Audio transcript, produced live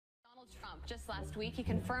Trump. Just last week, he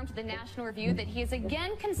confirmed to the National Review that he is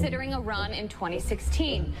again considering a run in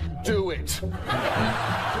 2016. Do it. Do it.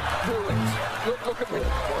 Look at me.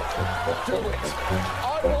 Do it.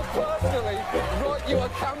 I will personally write you a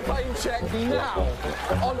campaign check now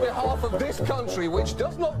on behalf of this country, which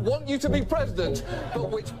does not want you to be president, but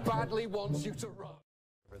which badly wants you to run.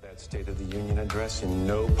 For that State of the Union address, in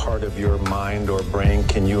no part of your mind or brain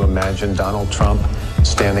can you imagine Donald Trump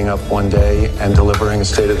standing up one day and delivering a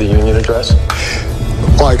State of the Union address?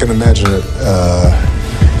 Well, I can imagine it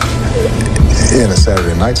in a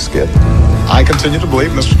Saturday night skit. I continue to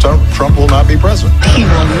believe Mr. Trump will not be president. He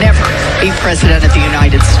will never be president of the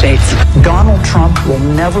United States. Donald Trump will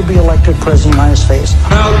never be elected president of the United States.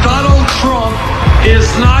 Now, Donald Trump is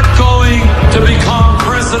not going to become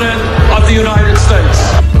president of the United States.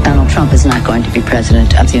 Donald Trump is not going to be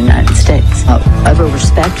president of the United States. However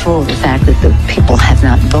respectful of the fact that the people have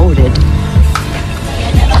not voted,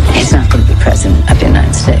 he's not going to be president of the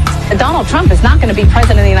United States. Donald Trump is not going to be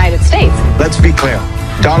president of the United States. Let's be clear.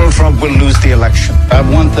 Donald Trump will lose the election. I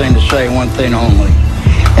have one thing to say, one thing only,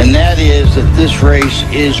 and that is that this race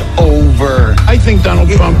is over. I think Donald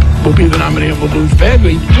Trump will be the nominee and will lose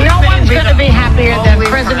badly. No one's going to be happier than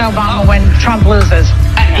President Obama when Trump loses.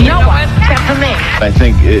 No one, except for me. I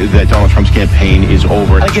think that Donald Trump's campaign is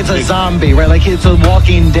over. Like it's a zombie, right? Like it's a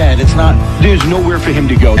walking dead. It's not. There's nowhere for him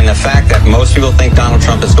to go. And the fact that most people think Donald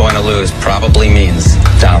Trump is going to lose probably means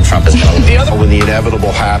Donald Trump is going to lose. When the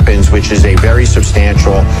inevitable happens, which is a very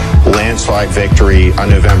substantial landslide victory on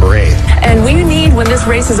November 8th. And we need, when this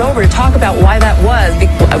race is over, to talk about why that was.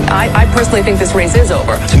 I personally think this race is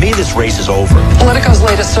over. To me, this race is over. Politico's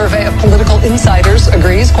latest survey of political insiders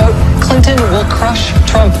agrees, quote, Clinton will crush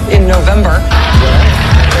Trump in November.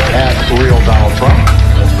 As real Donald Trump,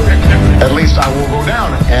 at least I will go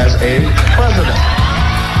down as a president.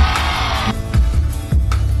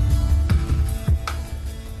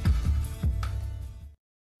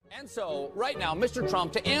 And so, right now, Mr.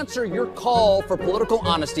 Trump, to answer your call for political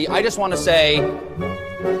honesty, I just want to say,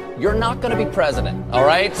 you're not going to be president, all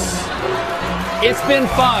right? It's been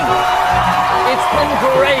fun. It's been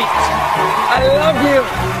great. I love you.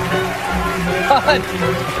 But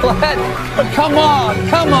come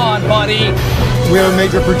on, buddy. We have a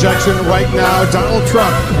major projection right now. Donald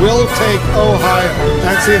Trump will take Ohio.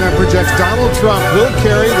 That CNN projects Donald Trump will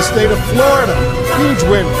carry the state of Florida. Huge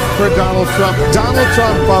win for Donald Trump. Donald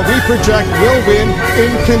Trump, we project, will win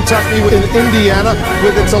in Kentucky, in Indiana,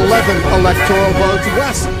 with its 11 electoral votes.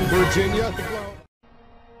 West Virginia.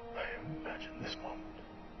 I haven't imagined this moment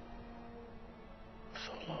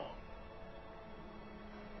so long.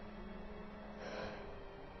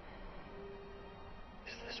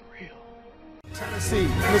 Is this real? Tennessee,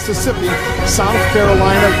 Mississippi, South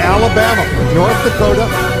Carolina, Alabama, North Dakota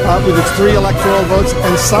with its 3 electoral votes,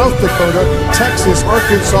 and South Dakota, Texas,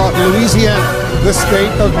 Arkansas, Louisiana, the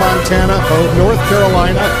state of Montana, North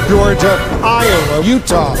Carolina, Georgia, Iowa,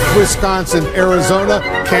 Utah, Wisconsin, Arizona,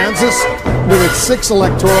 Kansas with its 6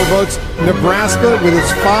 electoral votes, Nebraska with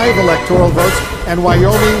its 5 electoral votes, and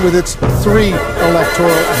Wyoming with its 3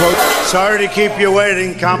 electoral votes. Sorry to keep you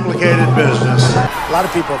waiting, complicated business. A lot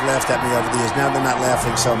of people have laughed at me over the years. Now they're not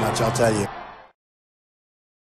laughing so much, I'll tell you.